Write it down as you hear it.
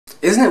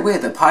Isn't it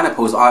weird that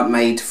pineapples aren't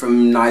made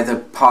from neither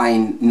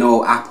pine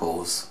nor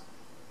apples?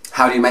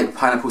 How do you make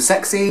pineapple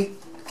sexy?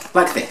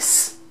 Like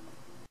this.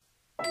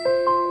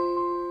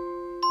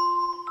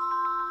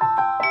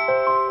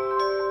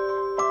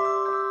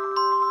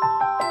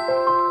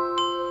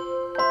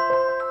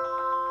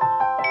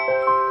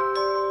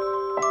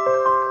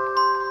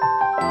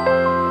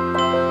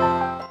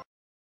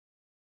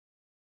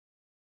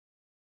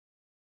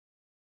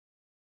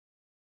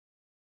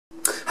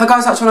 Hi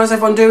guys, how's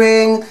everyone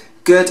doing?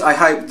 Good, I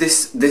hope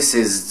this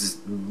is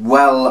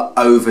well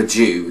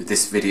overdue,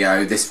 this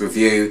video, this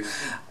review.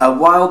 A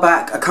while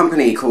back, a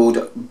company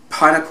called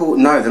Pineapple,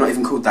 no, they're not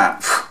even called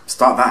that.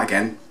 Start that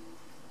again.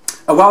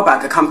 A while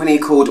back, a company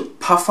called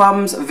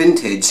Parfums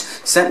Vintage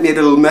sent me a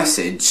little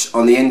message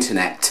on the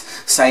internet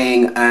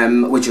saying,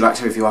 would you like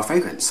to review our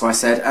fragrance? So I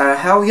said,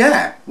 hell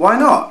yeah, why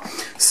not?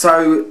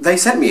 So they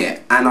sent me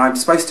it, and I'm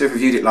supposed to have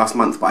reviewed it last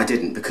month, but I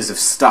didn't because of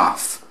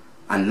stuff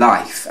and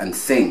life and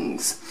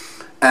things.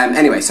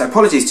 Anyway, so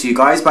apologies to you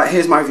guys, but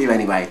here's my review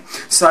anyway.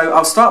 So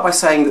I'll start by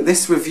saying that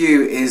this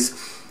review is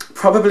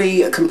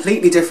probably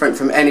completely different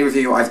from any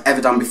review I've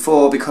ever done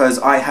before, because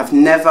I have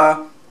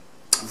never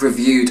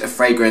reviewed a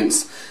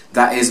fragrance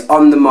that is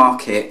on the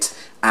market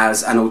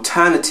as an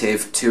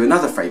alternative to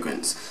another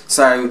fragrance.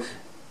 So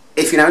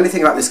if you know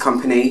anything about this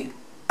company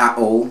at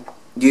all,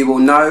 you will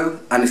know,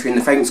 and if you're in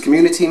the fragrance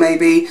community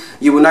maybe,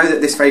 you will know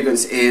that this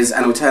fragrance is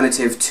an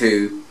alternative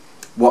to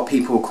what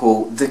people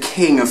call the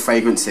king of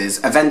fragrances,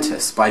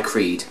 Aventus by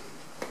Creed.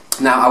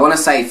 Now I want to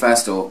say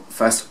first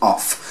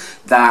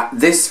off that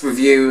this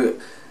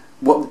review,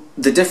 what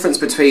the difference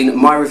between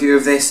my review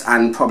of this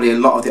and probably a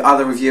lot of the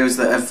other reviewers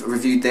that have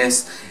reviewed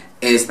this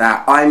is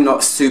that I'm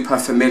not super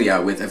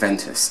familiar with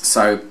Aventus,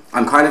 so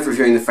I'm kind of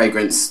reviewing the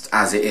fragrance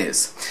as it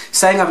is.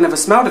 Saying I've never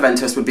smelled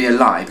Aventus would be a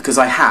lie, because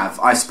I have.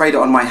 I sprayed it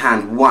on my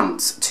hand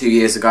once 2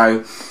 years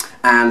ago,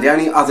 and the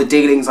only other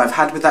dealings I've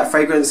had with that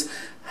fragrance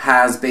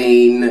has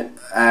been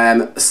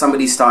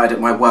somebody started at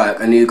my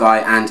work, a new guy,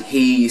 and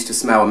he used to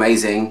smell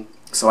amazing,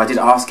 so I did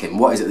ask him,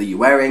 what is it that you're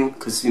wearing?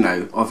 Because, you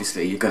know,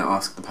 obviously you're going to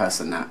ask the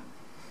person that.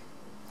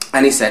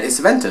 And he said, it's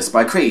Aventus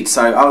by Creed.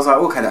 So I was like,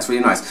 okay, that's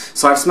really nice.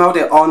 So I've smelled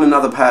it on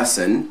another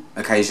person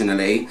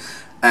occasionally,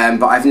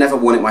 but I've never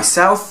worn it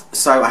myself,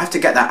 so I have to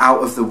get that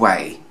out of the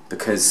way,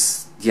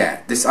 because,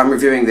 yeah, I'm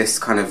reviewing this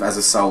kind of as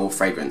a sole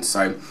fragrance.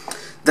 So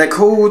they're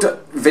called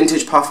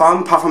Vintage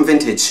Parfum, Parfum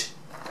Vintage.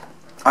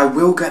 I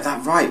will get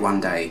that right one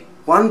day.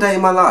 One day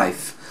in my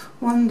life.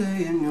 One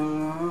day in your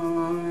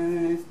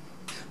life.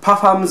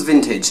 Parfums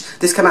Vintage.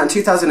 This came out in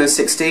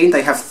 2016.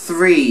 They have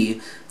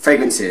 3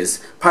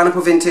 fragrances.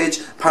 Pineapple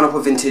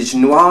Vintage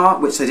Noir,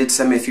 which they did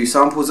send me a few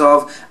samples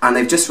of, and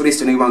they've just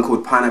released a new one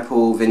called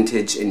Pineapple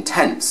Vintage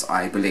Intense,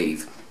 I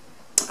believe.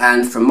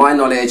 And from my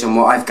knowledge and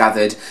what I've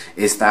gathered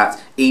is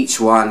that each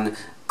one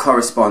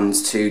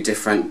corresponds to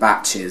different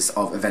batches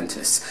of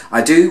Aventus.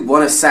 I do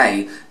want to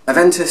say,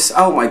 Aventus,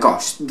 oh my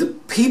gosh, the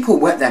people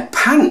wet their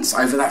pants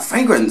over that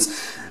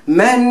fragrance.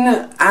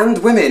 Men and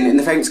women in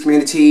the fragrance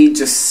community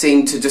just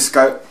seem to just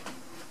go,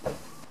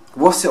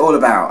 what's it all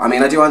about? I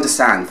mean, I do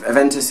understand,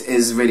 Aventus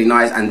is really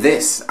nice, and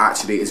this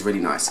actually is really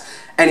nice.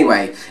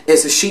 Anyway,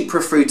 it's a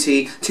Chypre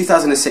Fruity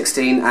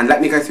 2016, and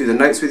let me go through the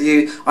notes with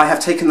you. I have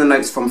taken the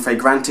notes from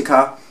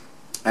Fragrantica,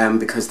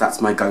 because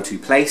that's my go-to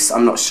place.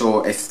 I'm not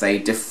sure if they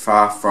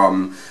differ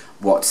from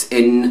what's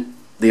in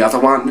the other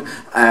one,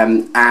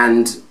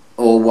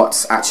 or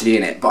what's actually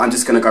in it, but I'm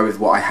just going to go with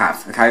what I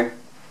have, okay?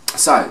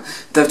 So,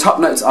 the top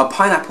notes are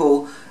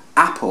pineapple,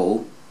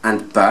 apple,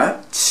 and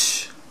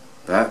birch.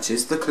 Birch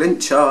is the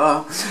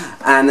clincher.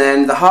 And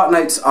then the heart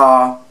notes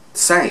are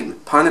same,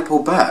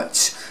 pineapple,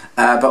 birch,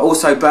 but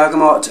also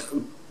bergamot,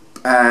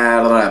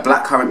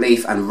 blackcurrant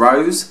leaf, and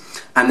rose.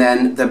 And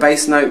then the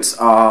base notes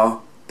are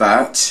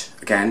birch,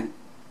 again.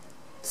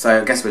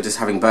 So I guess we're just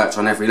having birch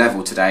on every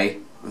level today,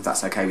 if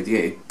that's okay with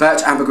you.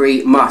 Birch,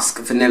 ambergris, musk,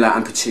 vanilla,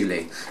 and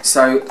patchouli.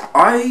 So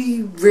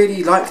I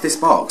really like this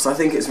box. I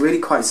think it's really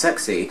quite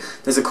sexy.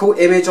 There's a cool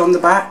image on the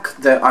back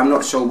that I'm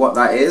not sure what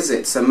that is.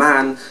 It's a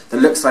man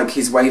that looks like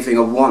he's waving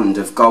a wand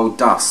of gold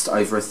dust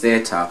over a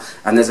theatre,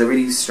 and there's a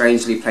really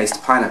strangely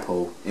placed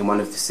pineapple in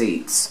one of the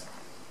seats.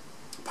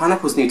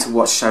 Pineapples need to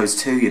watch shows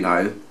too, you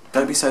know.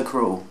 Don't be so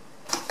cruel.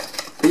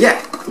 But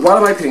yeah, while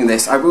I'm opening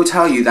this, I will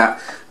tell you that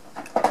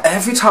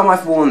every time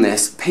I've worn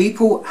this,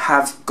 people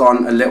have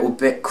gone a little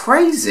bit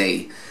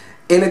crazy,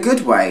 in a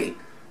good way.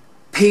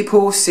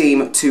 People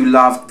seem to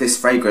love this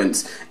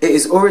fragrance. It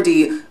is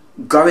already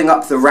going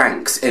up the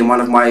ranks in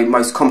one of my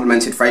most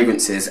complimented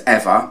fragrances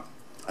ever.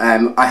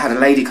 I had a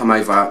lady come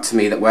over to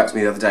me that worked with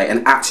me the other day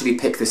and actually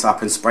pick this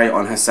up and spray it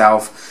on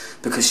herself,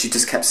 because she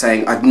just kept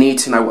saying, I need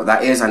to know what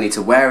that is, I need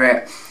to wear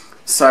it.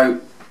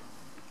 So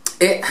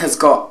it has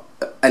got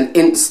an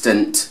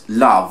instant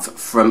love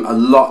from a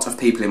lot of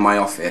people in my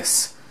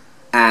office.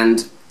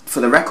 And for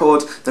the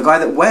record, the guy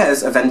that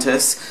wears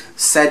Aventus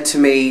said to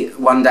me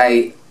one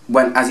day,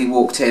 as he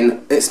walked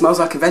in, it smells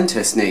like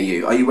Aventus near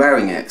you, are you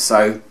wearing it?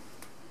 So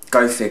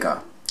go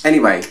figure.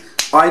 Anyway,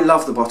 I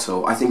love the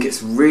bottle. I think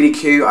it's really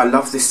cute. I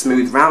love this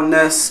smooth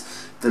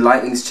roundness. The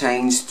lighting's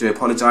changed. Do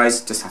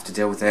apologise. Just have to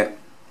deal with it.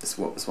 That's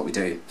what we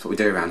do. That's what we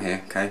do around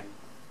here, okay?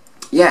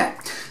 Yeah.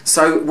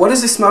 So what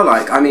does this smell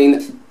like? I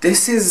mean,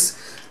 this is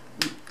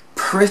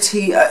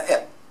pretty...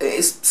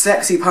 it's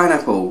sexy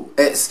pineapple.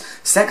 It's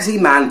sexy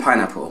man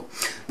pineapple.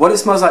 What it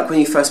smells like when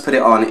you first put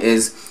it on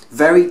is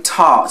very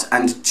tart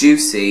and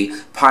juicy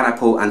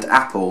pineapple and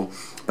apple.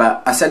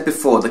 But I said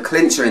before, the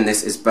clincher in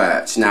this is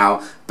birch.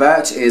 Now,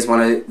 birch is one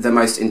of the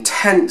most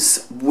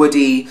intense,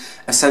 woody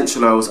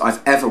essential oils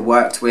I've ever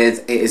worked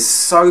with. It is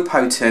so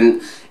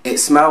potent. It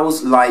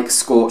smells like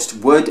scorched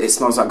wood. It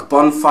smells like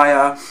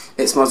bonfire.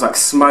 It smells like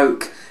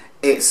smoke.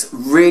 It's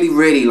really,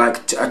 really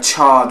like a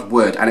charred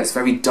wood, and it's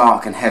very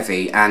dark and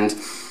heavy, and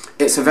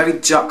it's a very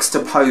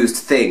juxtaposed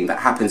thing that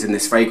happens in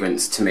this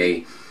fragrance to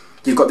me.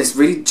 You've got this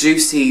really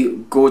juicy,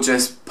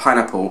 gorgeous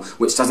pineapple,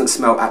 which doesn't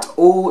smell at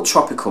all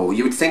tropical.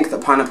 You would think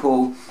that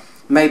pineapple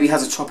maybe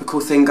has a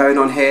tropical thing going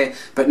on here,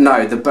 but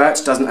no, the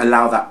birch doesn't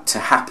allow that to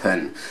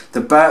happen.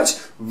 The birch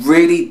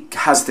really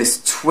has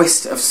this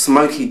twist of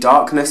smoky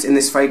darkness in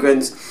this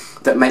fragrance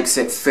that makes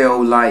it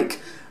feel like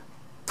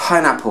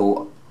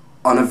pineapple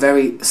on a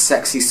very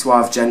sexy,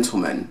 suave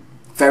gentleman.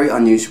 Very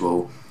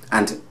unusual,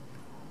 and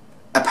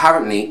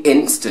apparently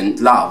instant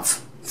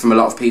love from a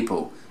lot of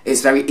people.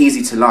 It's very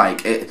easy to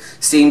like. It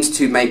seems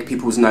to make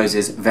people's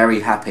noses very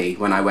happy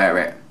when I wear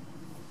it.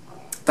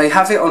 They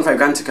have it on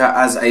Fragrantica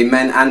as a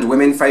men and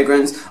women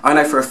fragrance. I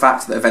know for a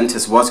fact that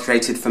Aventus was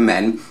created for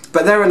men,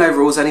 but there are no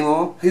rules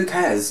anymore. Who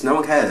cares? No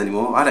one cares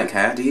anymore. I don't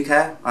care. Do you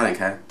care? I don't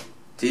care.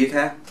 Do you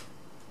care?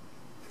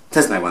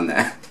 There's no one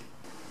there.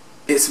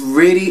 It's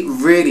really,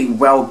 really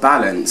well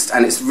balanced,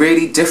 and it's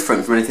really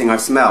different from anything I've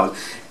smelled.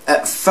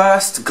 At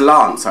first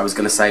glance, I was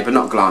going to say, but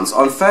not glance.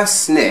 On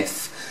first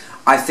sniff,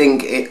 I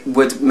think it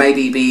would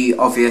maybe be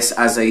obvious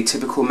as a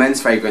typical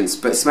men's fragrance,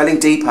 but smelling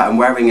deeper and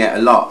wearing it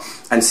a lot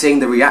and seeing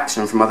the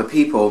reaction from other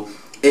people,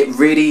 it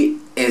really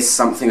is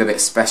something a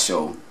bit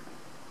special.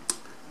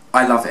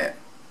 I love it.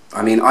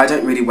 I mean, I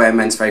don't really wear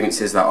men's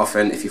fragrances that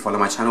often. If you follow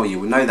my channel, you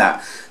will know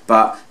that.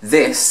 But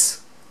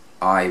this,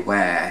 I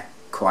wear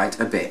quite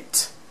a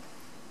bit.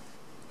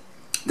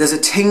 There's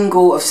a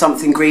tingle of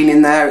something green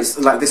in there. It's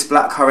like this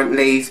blackcurrant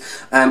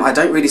leaf. I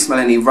don't really smell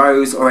any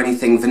rose or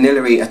anything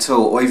vanilla-y at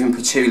all, or even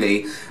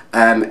patchouli,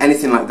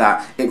 anything like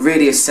that. It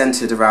really is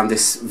centred around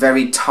this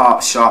very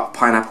tart, sharp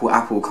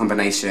pineapple-apple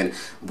combination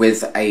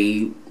with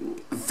a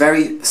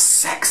very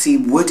sexy,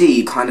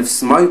 woody, kind of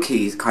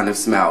smoky kind of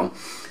smell.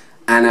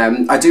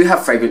 And I do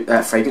have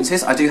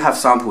fragrances. I do have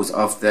samples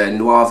of the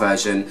noir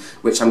version,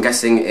 which I'm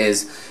guessing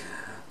is...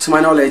 To my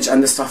knowledge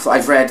and the stuff that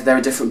I've read, there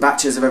are different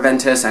batches of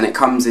Aventus and it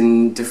comes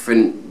in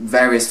different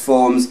various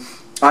forms.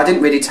 I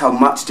didn't really tell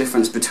much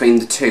difference between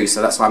the two, so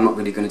that's why I'm not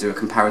really going to do a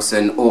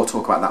comparison or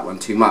talk about that one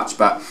too much.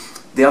 But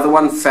the other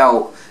one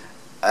felt,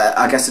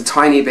 I guess, a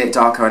tiny bit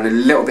darker and a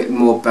little bit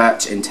more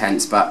birch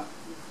intense, but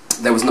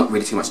there was not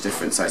really too much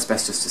difference, so it's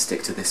best just to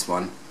stick to this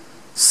one.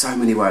 So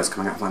many words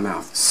coming out of my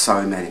mouth,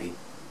 so many.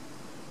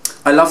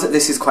 I love that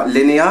this is quite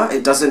linear,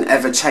 it doesn't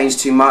ever change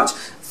too much.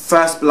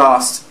 First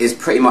blast is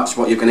pretty much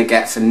what you're going to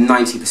get for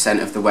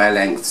 90% of the wear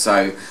length,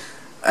 so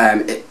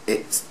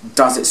it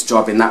does its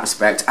job in that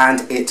respect,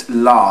 and it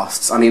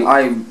lasts. I mean,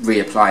 I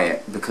reapply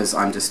it because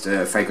I'm just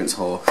a fragrance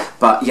whore,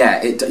 but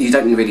yeah, you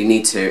don't really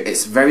need to.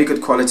 It's very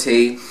good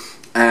quality,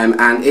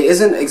 and it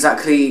isn't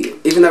exactly,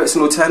 even though it's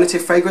an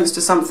alternative fragrance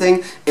to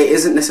something, it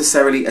isn't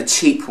necessarily a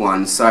cheap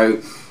one,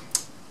 so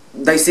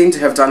they seem to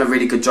have done a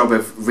really good job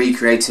of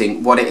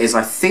recreating what it is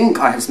I think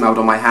I have smelled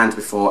on my hand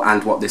before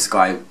and what this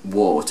guy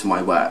wore to my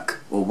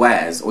work, or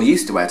wears, or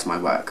used to wear to my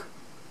work.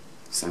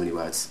 So many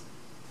words.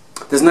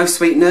 There's no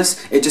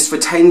sweetness, it just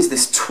retains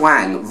this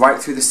twang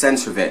right through the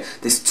centre of it.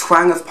 This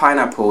twang of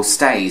pineapple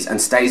stays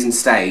and stays and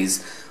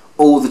stays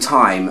all the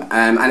time,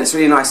 and it's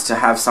really nice to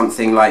have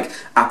something like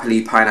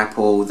appley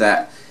pineapple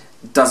that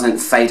doesn't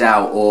fade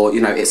out, or,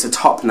 you know, it's a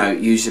top note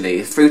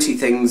usually. Fruity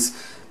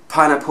things...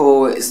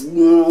 Pineapple is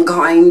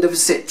kind of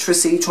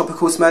citrusy,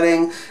 tropical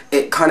smelling.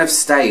 It kind of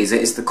stays.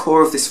 It is the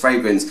core of this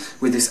fragrance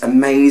with this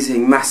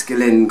amazing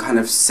masculine kind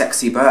of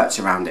sexy birch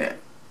around it.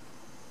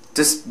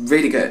 Just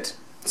really good.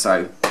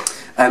 So,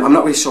 I'm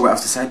not really sure what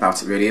else to say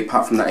about it really,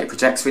 apart from that it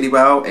projects really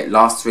well, it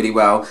lasts really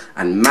well,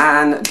 and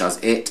man does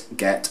it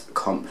get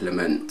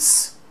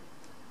compliments.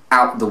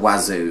 Out the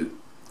wazoo.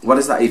 What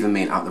does that even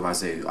mean, out the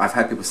wazoo? I've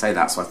heard people say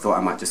that, so I thought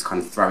I might just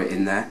kind of throw it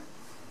in there.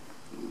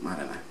 I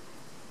don't know.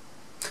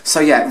 So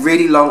yeah,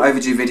 really long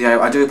overdue video.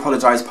 I do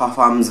apologise,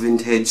 Parfums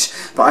vintage,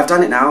 but I've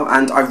done it now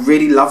and I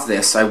really love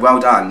this, so well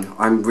done.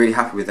 I'm really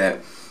happy with it.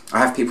 I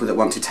have people that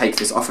want to take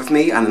this off of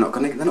me and they're not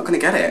gonna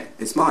get it.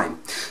 It's mine.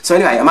 So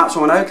anyway, I'm Out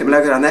Click my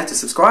logo down there to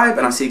subscribe,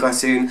 and I'll see you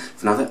guys soon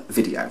for another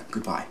video.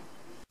 Goodbye.